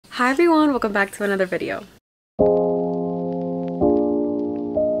Hi everyone, welcome back to another video.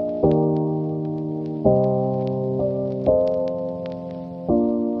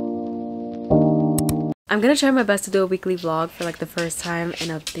 I'm gonna try my best to do a weekly vlog for like the first time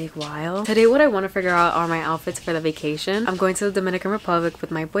in a big while. Today what I want to figure out are my outfits for the vacation. I'm going to the Dominican Republic with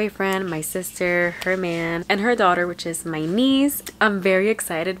my boyfriend, my sister, her man, and her daughter, which is my niece. I'm very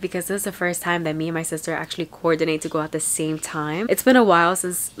excited because this is the first time that me and my sister actually coordinate to go at the same time. It's been a while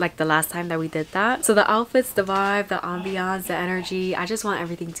since like the last time that we did that. So the outfits, the vibe, the ambiance, the energy, I just want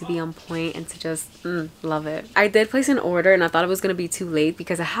everything to be on point and to just love it. I did place an order and I thought it was gonna be too late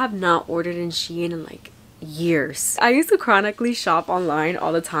because I have not ordered in Shein in like years. I used to chronically shop online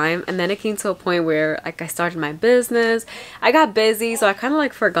all the time, and then it came to a point where like I started my business, I got busy, so I kind of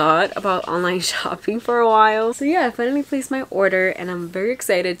like forgot about online shopping for a while. So yeah, I finally placed my order and I'm very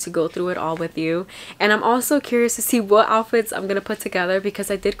excited to go through it all with you. And I'm also curious to see what outfits I'm gonna put together because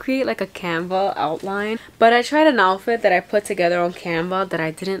I did create like a Canva outline, but I tried an outfit that I put together on Canva that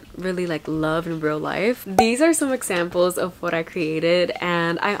I didn't really like love in real life. These are some examples of what I created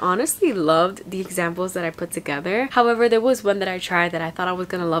and I honestly loved the examples that I put together. However, there was one that I tried that I thought I was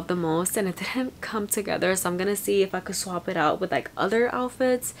gonna love the most and it didn't come together, so I'm gonna see if I could swap it out with like other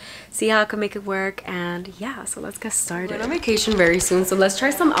outfits, see how I can make it work. And yeah, so let's get started. We're on vacation very soon, so let's try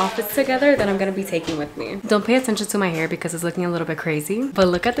some outfits together that I'm gonna be taking with me. Don't pay attention to my hair because it's looking a little bit crazy, but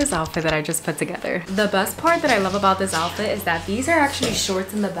look at this outfit that I just put together. The best part that I love about this outfit is that these are actually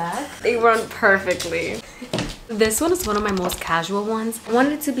shorts in the back. They run perfectly. This one is one of my most casual ones. I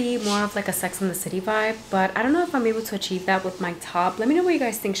wanted it to be more of like a Sex and the City vibe, but I don't know if I'm able to achieve that with my top. Let me know what you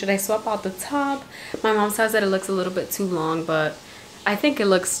guys think. Should I swap out the top? My mom says that it looks a little bit too long, but I think it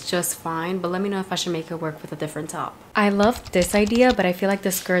looks just fine, but let me know if I should make it work with a different top. I love this idea, but I feel like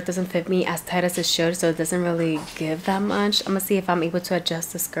the skirt doesn't fit me as tight as it should, so it doesn't really give that much. I'm gonna see if I'm able to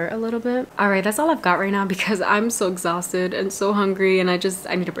adjust the skirt a little bit. Alright, that's all I've got right now because I'm so exhausted and so hungry and I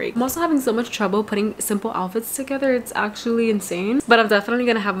need a break. I'm also having so much trouble putting simple outfits together. It's actually insane. But I'm definitely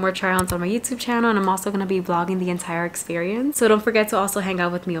gonna have more try-ons on my YouTube channel and I'm also gonna be vlogging the entire experience. So don't forget to also hang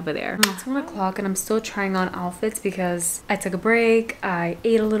out with me over there. It's 1 o'clock and I'm still trying on outfits because I took a break. I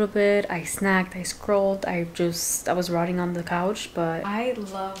ate a little bit, I snacked, I scrolled, I was rotting on the couch, but I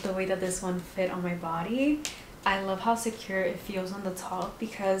love the way that this one fit on my body. I love how secure it feels on the top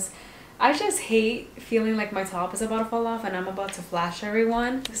because I just hate feeling like my top is about to fall off and I'm about to flash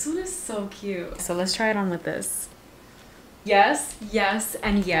everyone. This one is so cute. So let's try it on with this. Yes, yes,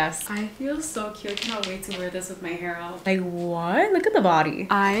 and yes. I feel so cute. I cannot wait to wear this with my hair out. Like what? Look at the body.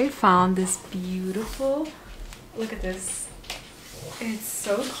 I found this beautiful, look at this. It's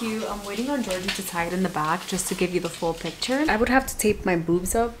so cute. I'm waiting on Georgie to tie it in the back just to give you the full picture. I would have to tape my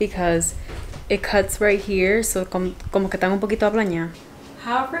boobs up because it cuts right here, so como que están un poquito aplañadas.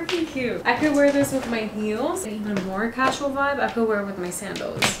 How freaking cute. I could wear this with my heels. Even more casual vibe, I could wear it with my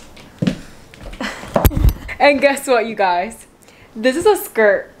sandals. And guess what, you guys? This is a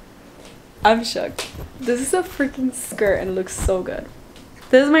skirt. I'm shook. This is a freaking skirt and it looks so good.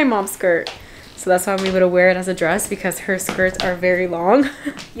 This is my mom's skirt. So that's why I'm able to wear it as a dress because her skirts are very long.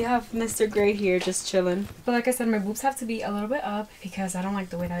 You have Mr. Gray here just chilling. But like I said, my boobs have to be a little bit up because I don't like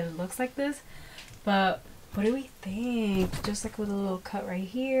the way that it looks like this. But what do we think? Just like with a little cut right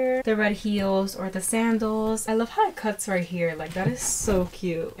here. The red heels or the sandals. I love how it cuts right here. Like that is so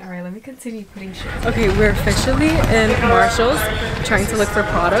cute. Alright, let me continue putting shit. Okay, we're officially in Marshall's trying to look for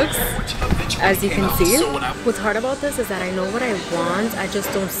products. As you can see, what's hard about this is that I know what I want, I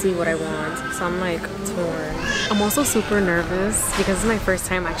just don't see what I want, so I'm like torn. I'm also super nervous because it's my first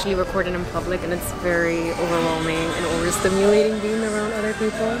time actually recording in public and it's very overwhelming and overstimulating being around other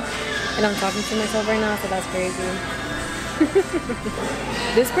people, and I'm talking to myself right now, so that's crazy.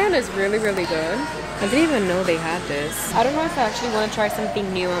 This brand is really good. I didn't even know they had this. I don't know if I actually want to try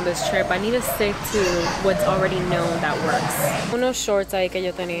something new on this trip. I need to stick to what's already known that works. Unos shorts ahí que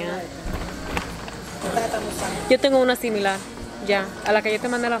yo tenía. Yo tengo una similar, ya, a la que yo te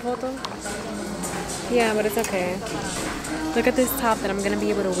mandé la foto. Yeah, but it's okay. Look at this top that I'm gonna be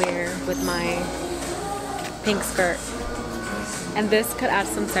able to wear with my pink skirt. And this could add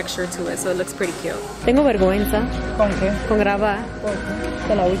some texture to it, so it looks pretty cute. Tengo vergüenza. ¿Con qué? Con grabar.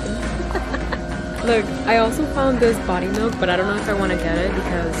 Con la última. Look, I also found this body milk, but I don't know if I want to get it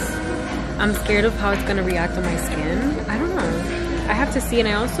because I'm scared of how it's gonna react on my skin. I don't know. I have to see, and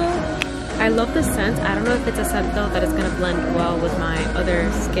I love the scent. I don't know if it's a scent though that is gonna blend well with my other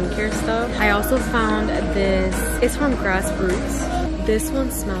skincare stuff. I also found this. It's from Grassroots. This one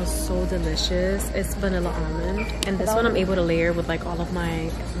smells so delicious. It's vanilla almond, and this one I'm able to layer with like all of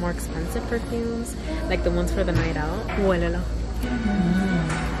my more expensive perfumes, like the ones for the night out. Huélelo.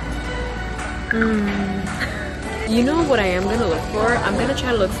 You know what I am gonna look for? I'm gonna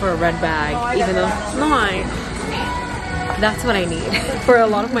try to look for a red bag, even though that's what I need for a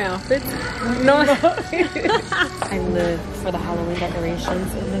lot of my outfits. No. I live for the Halloween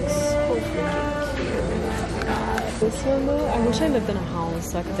decorations. It looks so freaking cute. God. This one though, I wish I lived in a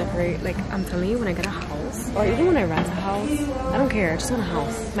house so I could decorate. Like, I'm telling you, when I get a house, or even when I rent a house, I don't care, I just want a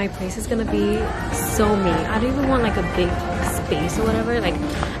house. My place is gonna be so me. I don't even want like a big space or whatever. Like,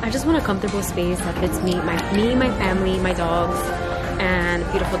 I just want a comfortable space that fits me, my family, my dogs, and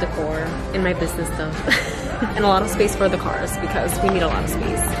beautiful decor and my business stuff. And a lot of space for the cars because we need a lot of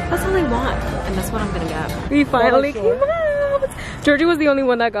space. That's all I want, and that's what I'm gonna get. We finally came out. Georgie was the only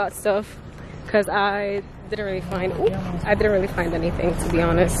one that got stuff because I didn't really find anything, to be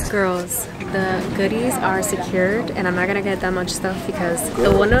honest. Girls, the goodies are secured, and I'm not gonna get that much stuff because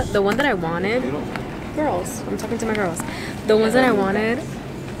the one that I wanted. Girls, I'm talking to my girls. The ones that I wanted.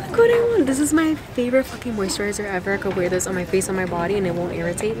 Look what I want. This is my favorite fucking moisturizer ever. I could wear this on my face, on my body, and it won't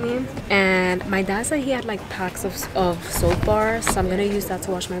irritate me. And my dad said he had like packs of soap bars, so I'm gonna use that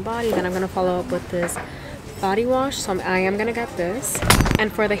to wash my body. Then I'm gonna follow up with this body wash, so I am gonna get this.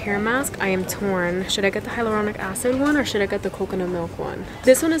 And for the hair mask, I am torn. Should I get the hyaluronic acid one or should I get the coconut milk one?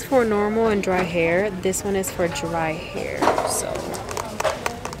 This one is for normal and dry hair. This one is for dry hair, so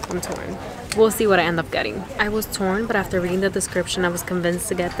I'm torn. We'll see what I end up getting. I was torn, but after reading the description, I was convinced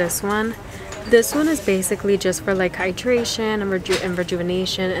to get this one. This one is basically just for like hydration and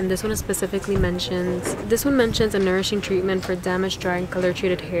rejuvenation, and this one specifically mentions a nourishing treatment for damaged, dry, and color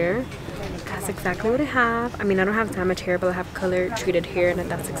treated hair. That's exactly what I have. I mean, I don't have damaged hair, but I have color treated hair,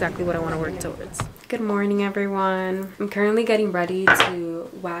 and that's exactly what I want to work towards. Good morning, everyone. I'm currently getting ready to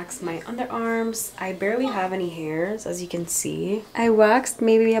wax my underarms. I barely have any hairs, as you can see. I waxed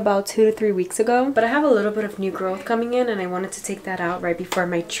maybe about 2 to 3 weeks ago, but I have a little bit of new growth coming in, and I wanted to take that out right before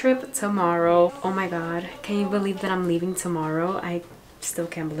my trip tomorrow. Oh my god, can you believe that I'm leaving tomorrow? I still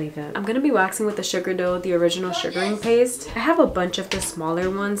can't believe it. I'm gonna be waxing with the Sugar Dough, the original sugaring paste. I have a bunch of the smaller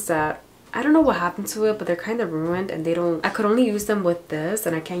ones that I don't know what happened to it, but they're kind of ruined, and I could only use them with this,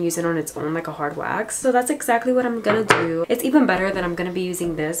 and I can't use it on its own like a hard wax. So that's exactly what I'm gonna do. It's even better that I'm gonna be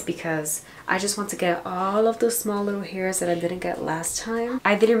using this because I just want to get all of those small little hairs that I didn't get last time.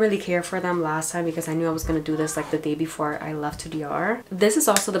 I didn't really care for them last time because I knew I was gonna do this like the day before I left to DR. This is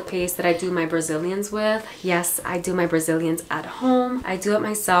also the paste that I do my Brazilians with. Yes, I do my Brazilians at home. I do it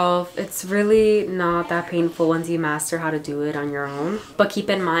myself. It's really not that painful once you master how to do it on your own. But keep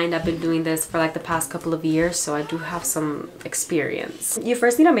in mind, I've been doing this for like the past couple of years, so I do have some experience. You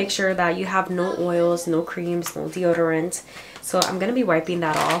first need to make sure that you have no oils, no creams, no deodorant. So I'm gonna be wiping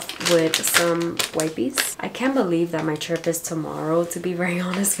that off with some wipies. I can't believe that my trip is tomorrow, to be very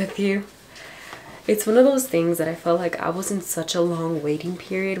honest with you. It's one of those things that I felt like I was in such a long waiting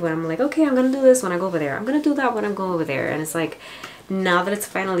period when I'm like, okay, I'm gonna do this when I go over there. I'm gonna do that when I'm going over there. And it's like, now that it's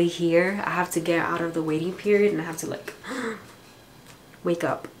finally here, I have to get out of the waiting period and I have to like wake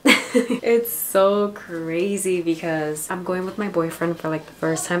up. It's so crazy because I'm going with my boyfriend for like the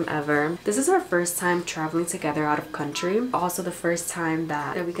first time ever. This is our first time traveling together out of country. Also the first time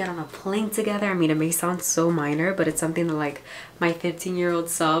that we get on a plane together. I mean, it may sound so minor, but it's something that like my 15-year-old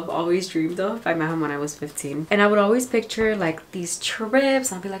sub always dreamed of. I met him when I was 15. And I would always picture like these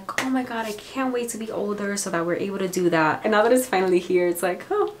trips. I'll be like, oh my god, I can't wait to be older so that we're able to do that. And now that it's finally here, it's like,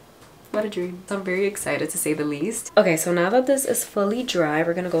 oh, what a dream. So I'm very excited, to say the least. Okay, so now that this is fully dry,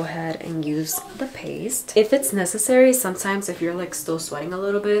 we're gonna go ahead and use the paste. If it's necessary, sometimes if you're like still sweating a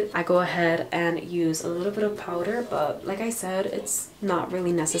little bit, I go ahead and use a little bit of powder, but like I said, it's not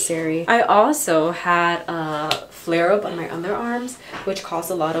really necessary. I also had a flare-up on my underarms, which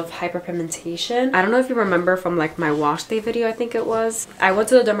caused a lot of hyperpigmentation. I don't know if you remember from like my wash day video, I think it was. I went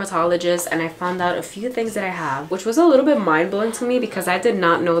to the dermatologist and I found out a few things that I have, which was a little bit mind-blowing to me because I did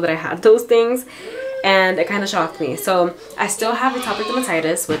not know that I had those things, and it kind of shocked me. So I still have atopic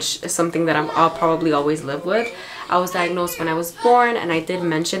dermatitis, which is something that I'll probably always live with. I was diagnosed when I was born, and I did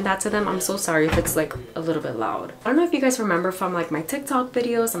mention that to them. I'm so sorry if it's like a little bit loud. I don't know if you guys remember from like my TikTok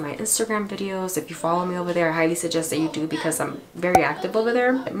videos and my Instagram videos. If you follow me over there, I highly suggest that you do because I'm very active over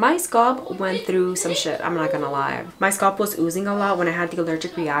there. My scalp went through some shit, I'm not gonna lie. My scalp was oozing a lot when I had the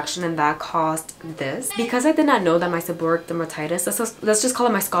allergic reaction, and that caused this. Because I did not know that my seborrheic dermatitis, let's just call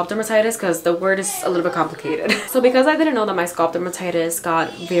it my scalp dermatitis because the word is a little bit complicated. So because I didn't know that my scalp dermatitis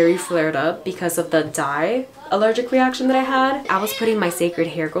got very flared up because of the dye allergic reaction that I had. I was putting my sacred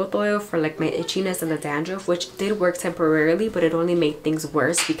hair growth oil for like my itchiness and the dandruff, which did work temporarily, but it only made things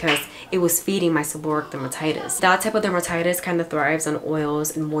worse because it was feeding my seborrheic dermatitis. That type of dermatitis kind of thrives on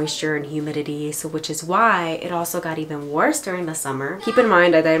oils and moisture and humidity, so which is why it also got even worse during the summer. Keep in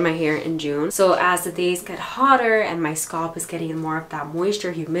mind I dyed my hair in June, so as the days get hotter and my scalp is getting more of that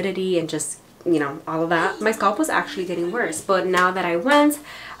moisture, humidity, and just, you know, all of that, my scalp was actually getting worse. But now that I went,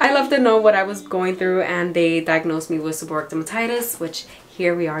 I love to know what I was going through, and they diagnosed me with seborrheic dermatitis, which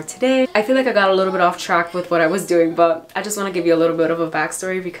here we are today. I feel like I got a little bit off track with what I was doing, but I just want to give you a little bit of a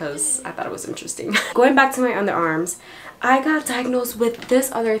backstory because I thought it was interesting. Going back to my underarms, I got diagnosed with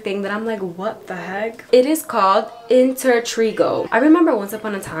this other thing that I'm like, what the heck? It is called intertrigo. I remember once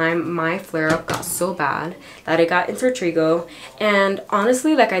upon a time my flare-up got so bad that it got intertrigo, and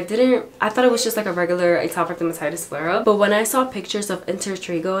honestly, like I thought it was just like a regular atopic dermatitis flare-up, but when I saw pictures of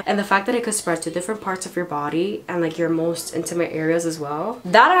intertrigo and the fact that it could spread to different parts of your body and like your most intimate areas as well,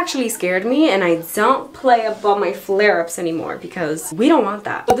 that actually scared me, and I don't play about my flare-ups anymore because we don't want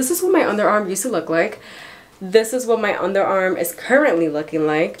that. So this is what my underarm used to look like. This is what my underarm is currently looking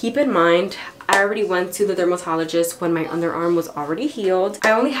like. Keep in mind, I already went to the dermatologist when my underarm was already healed.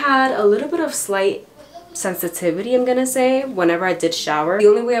 I only had a little bit of slight sensitivity, I'm gonna say, whenever I did shower. The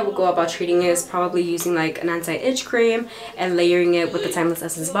only way I would go about treating it is probably using like an anti-itch cream and layering it with the Timeless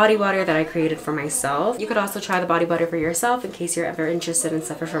Essence body butter that I created for myself. You could also try the body butter for yourself in case you're ever interested and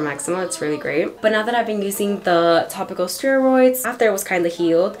suffer from eczema. It's really great. But now that I've been using the topical steroids, after it was kind of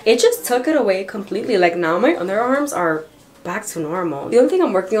healed, it just took it away completely. Like now my underarms are back to normal. The only thing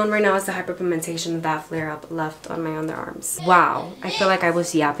I'm working on right now is the hyperpigmentation that flare-up left on my underarms. Wow, I feel like I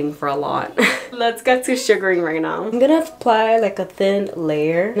was yapping for a lot. Let's get to sugaring right now. I'm gonna apply like a thin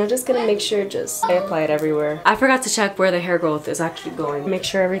layer, and I'm just gonna make sure I apply it everywhere. I forgot to check where the hair growth is actually going. Make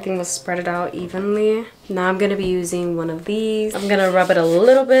sure everything was spread out evenly. Now I'm gonna be using one of these. I'm gonna rub it a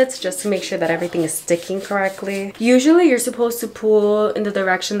little bit just to make sure that everything is sticking correctly. Usually you're supposed to pull in the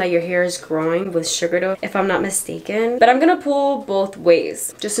direction that your hair is growing with sugar dough, if I'm not mistaken. But I'm gonna pull both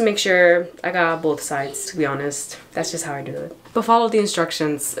ways just to make sure I got both sides, to be honest. That's just how I do it. But follow the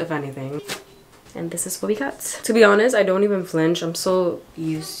instructions if anything. And this is what we got. To be honest, I don't even flinch. I'm so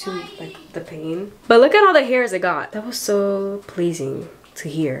used to like the pain. But look at all the hairs it got. That was so pleasing to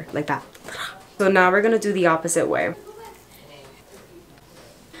hear, like that. So now we're gonna do the opposite way.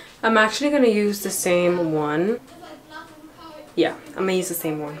 I'm actually gonna use the same one. Yeah, I'm gonna use the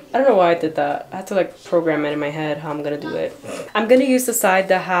same one. I don't know why I did that. I had to like program it in my head how I'm gonna do it. I'm gonna use the side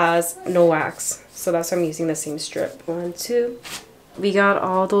that has no wax. So that's why I'm using the same strip. 1, 2. We got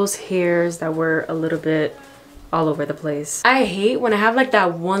all those hairs that were a little bit all over the place. I hate when I have like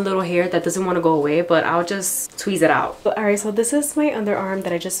that one little hair that doesn't want to go away, but I'll just tweeze it out. Alright, so this is my underarm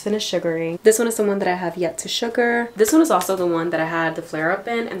that I just finished sugaring. This one is the one that I have yet to sugar. This one is also the one that I had the flare up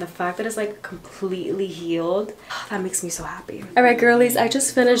in, and the fact that it's like completely healed, that makes me so happy. Alright girlies, I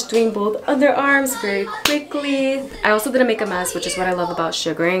just finished doing both underarms very quickly. I also didn't make a mess, which is what I love about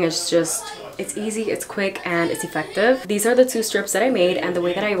sugaring. It's easy, it's quick, and it's effective. These are the 2 strips that I made, and the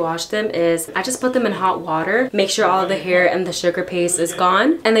way that I wash them is I just put them in hot water, make sure all of the hair and the sugar paste is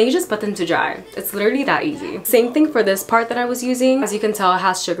gone, and then you just put them to dry. It's literally that easy. Same thing for this part that I was using. As you can tell, it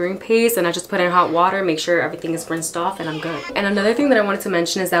has sugaring paste, and I just put it in hot water, make sure everything is rinsed off, and I'm good. And another thing that I wanted to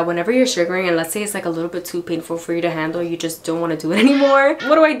mention is that whenever you're sugaring, and let's say it's like a little bit too painful for you to handle, you just don't want to do it anymore.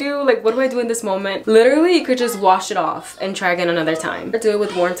 What do I do? Like, what do I do in this moment? Literally, you could just wash it off and try again another time. Do it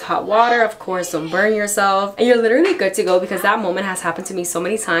with warm to hot water, of course, don't burn yourself, and you're literally good to go, because that moment has happened to me so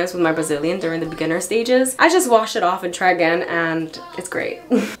many times with my Brazilian during the beginner stages. I just wash it off and try again, and it's great.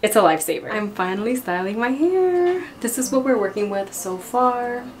 It's a lifesaver. I'm finally styling my hair. This is what we're working with so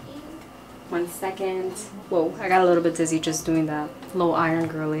far. 1 second. Whoa, I got a little bit dizzy just doing that. Low iron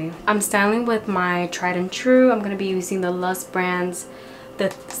girly. I'm styling with my tried and true. I'm gonna be using the Lust Brands the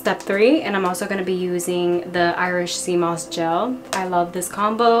step 3, and I'm also going to be using the Irish Sea Moss gel. I love this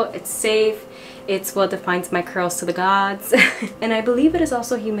combo. It's safe, it's what defines my curls to the gods, and I believe it is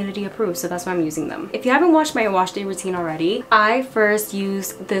also humidity approved, so that's why I'm using them. If you haven't watched my wash day routine already, I first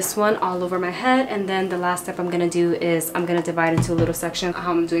use this one all over my head, and then the last step I'm going to do is I'm going to divide into a little section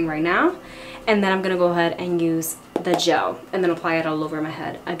how I'm doing right now, and then I'm going to go ahead and use the gel and then apply it all over my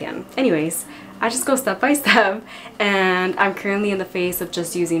head again. Anyways, I just go step by step, and I'm currently in the phase of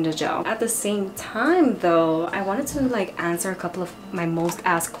just using the gel. At the same time though, I wanted to like answer a couple of my most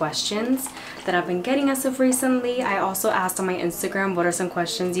asked questions that I've been getting as of recently. I also asked on my Instagram what are some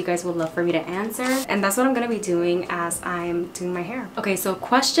questions you guys would love for me to answer, and that's what I'm gonna be doing as I'm doing my hair. Okay, so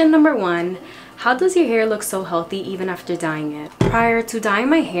question number 1, how does your hair look so healthy even after dyeing it? Prior to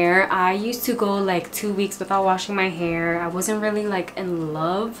dyeing my hair, I used to go like 2 weeks without washing my hair. I wasn't really like in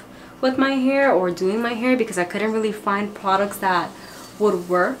love with my hair or doing my hair because I couldn't really find products that would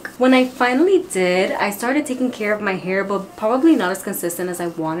work. When I finally did, I started taking care of my hair, but probably not as consistent as I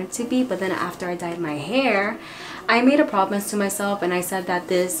wanted to be. But then after I dyed my hair, I made a promise to myself, and I said that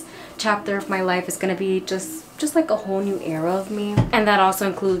this chapter of my life is gonna be just like a whole new era of me, and that also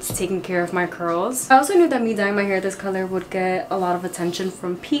includes taking care of my curls. I also knew that me dyeing my hair this color would get a lot of attention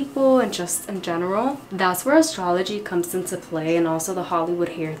from people and just in general. That's where astrology comes into play, and also the Hollywood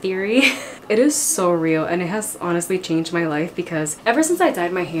hair theory. It is so real, and it has honestly changed my life because ever since I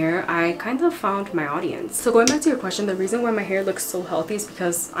dyed my hair, I kind of found my audience. So going back to your question, the reason why my hair looks so healthy is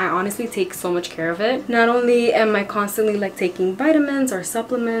because I honestly take so much care of it. Not only am I constantly like taking vitamins or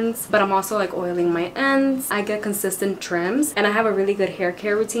supplements, but I'm also like oiling my ends. I get consistent trims, and I have a really good hair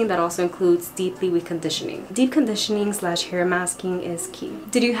care routine that also includes deeply reconditioning. Deep conditioning / hair masking is key.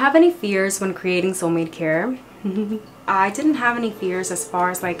 Did you have any fears when creating soulmate care? I didn't have any fears as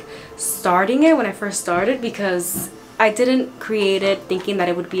far as like starting it when I first started, because I didn't create it thinking that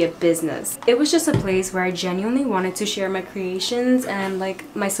it would be a business. It was just a place where I genuinely wanted to share my creations and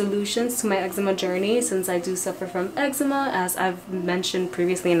like my solutions to my eczema journey, since I do suffer from eczema, as I've mentioned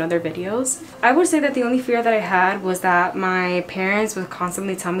previously in other videos. I would say that the only fear that I had was that my parents would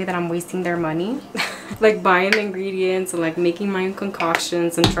constantly tell me that I'm wasting their money. Like buying ingredients and like making my own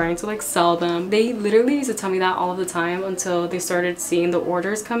concoctions and trying to like sell them. They literally used to tell me that all the time until they started seeing the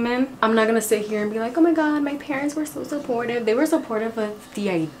orders come in. I'm not gonna sit here and be like, oh my god, my parents were so supportive. They were supportive of the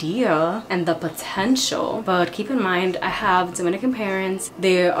idea and the potential, but keep in mind, I have Dominican parents.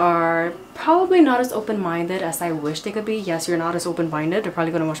 They are probably not as open-minded as I wish they could be. Yes, you're not as open-minded. They're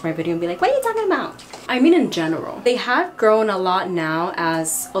probably gonna watch my video and be like, what are you talking about? I mean, in general, they have grown a lot now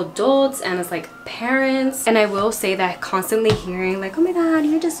as adults and as like parents, and I will say that constantly hearing like, oh my god,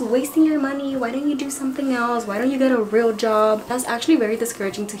 you're just wasting your money, why don't you do something else, why don't you get a real job? That's actually very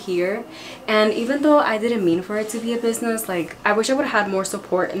discouraging to hear. And even though I didn't mean for it to be a business, like I wish I would have had more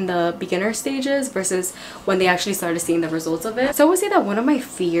support in the beginner stages versus when they actually started seeing the results of it. So I would say that one of my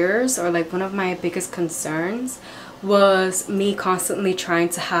fears, or like one of my biggest concerns, was me constantly trying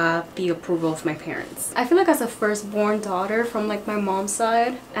to have the approval of my parents. I feel like as a firstborn daughter from like my mom's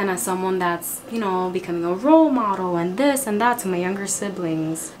side, and as someone that's, you know, becoming a role model and this and that to my younger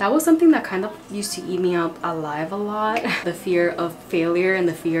siblings, that was something that kind of used to eat me up alive a lot. The fear of failure and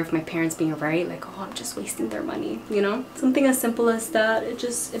the fear of my parents being right, like, oh, I'm just wasting their money, you know? Something as simple as that,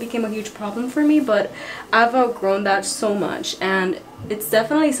 it became a huge problem for me, but I've outgrown that so much, and it's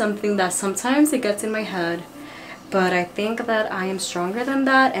definitely something that sometimes it gets in my head. But I think that I am stronger than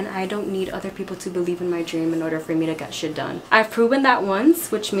that, and I don't need other people to believe in my dream in order for me to get shit done. I've proven that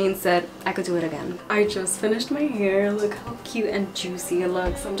once, which means that I could do it again. I just finished my hair. Look how cute and juicy it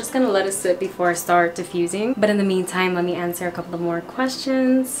looks. I'm just gonna let it sit before I start diffusing. But in the meantime, let me answer a couple of more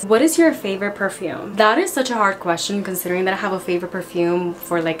questions. What is your favorite perfume? That is such a hard question, considering that I have a favorite perfume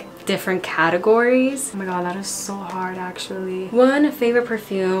for like different categories. Oh my god, that is so hard actually. One favorite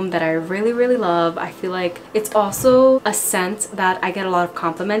perfume that I really love, I feel like it's also a scent that I get a lot of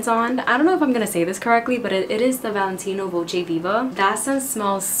compliments on. I don't know if I'm gonna say this correctly, but it is the Valentino Voce Viva. That scent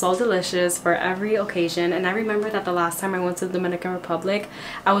smells so delicious for every occasion, and I remember that the last time I went to the Dominican Republic,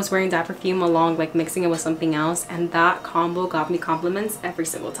 I was wearing that perfume along, like mixing it with something else, and that combo got me compliments every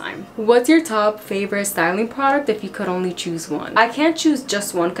single time. What's your top favorite styling product if you could only choose one? I can't choose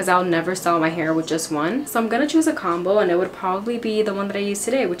just one because I'll never style my hair with just one, so I'm gonna choose a combo, and it would probably be the one that I use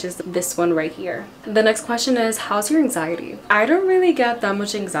today, which is this one right here. The next question is, how's your anxiety? I don't really get that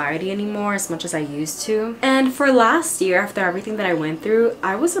much anxiety anymore as much as I used to, and for last year, after everything that I went through,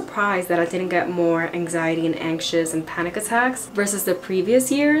 I was surprised that I didn't get more anxiety and anxious and panic attacks versus the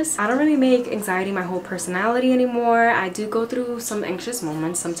previous years. I don't really make anxiety my whole personality anymore. I do go through some anxious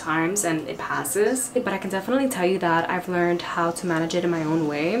moments sometimes, and it passes, but I can definitely tell you that I've learned how to manage it in my own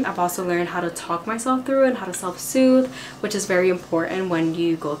way. I've also learned how to talk myself through it and how to self-soothe, which is very important when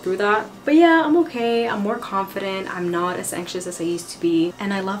you go through that. But yeah, I'm okay. I'm more confident. I'm not as anxious as I used to be,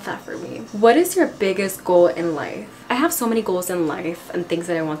 and I love that for me. What is your biggest goal in life? I have so many goals in life and things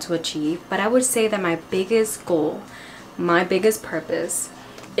that I want to achieve, but I would say that my biggest goal, my biggest purpose,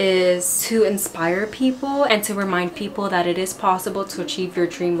 is to inspire people and to remind people that it is possible to achieve your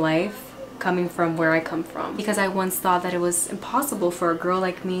dream life, coming from where I come from, because I once thought that it was impossible for a girl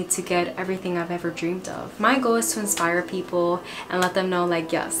like me to get everything I've ever dreamed of. My goal is to inspire people and let them know,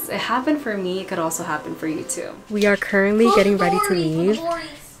 like, yes, it happened for me, it could also happen for you too. We are currently getting ready to leave.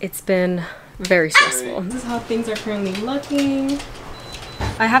 It's been very stressful. This is how things are currently looking.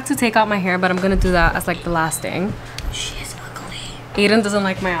 I have to take out my hair, but I'm gonna do that as like the last thing. She is ugly. Aiden doesn't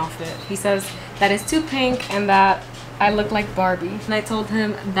like my outfit. He says that it's too pink and that I look like Barbie. And I told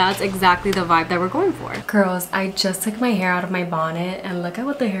him that's exactly the vibe that we're going for. Girls, I just took my hair out of my bonnet and look at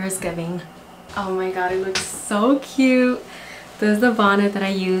what the hair is giving. Oh my god, it looks so cute. This is the bonnet that I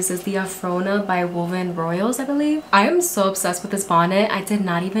use. It's the Afrona by Woven Royals, I believe. I am so obsessed with this bonnet. I did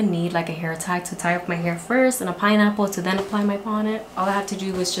not even need like a hair tie to tie up my hair first and a pineapple to then apply my bonnet. All I have to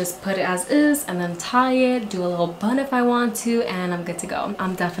do is just put it as is and then tie it, do a little bun if I want to, and I'm good to go.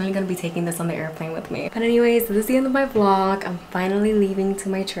 I'm definitely gonna be taking this on the airplane with me. But anyways, this is the end of my vlog. I'm finally leaving to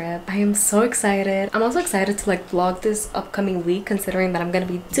my trip. I am so excited. I'm also excited to like vlog this upcoming week, considering that I'm gonna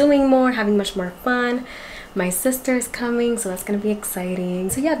be doing more, having much more fun. My sister is coming, so that's gonna be exciting.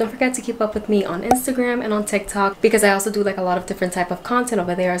 So yeah, don't forget to keep up with me on Instagram and on TikTok, because I also do like a lot of different type of content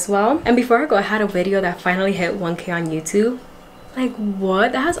over there as well. And before I go, I had a video that finally hit 1K on YouTube. Like,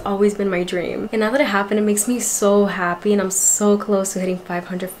 what? That has always been my dream, and now that it happened, it makes me so happy, and I'm so close to hitting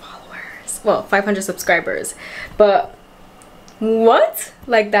 500 followers. Well, 500 subscribers. But what?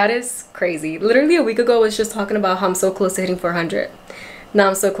 Like, that is crazy. Literally a week ago I was just talking about how I'm so close to hitting 400. Now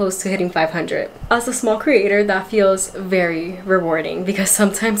I'm so close to hitting 500. As a small creator, that feels very rewarding, because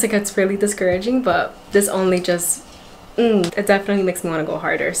sometimes it gets really discouraging, but this only just it definitely makes me want to go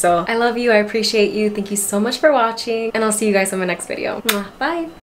harder. So I love you, I appreciate you, thank you so much for watching, and I'll see you guys in my next video. Bye.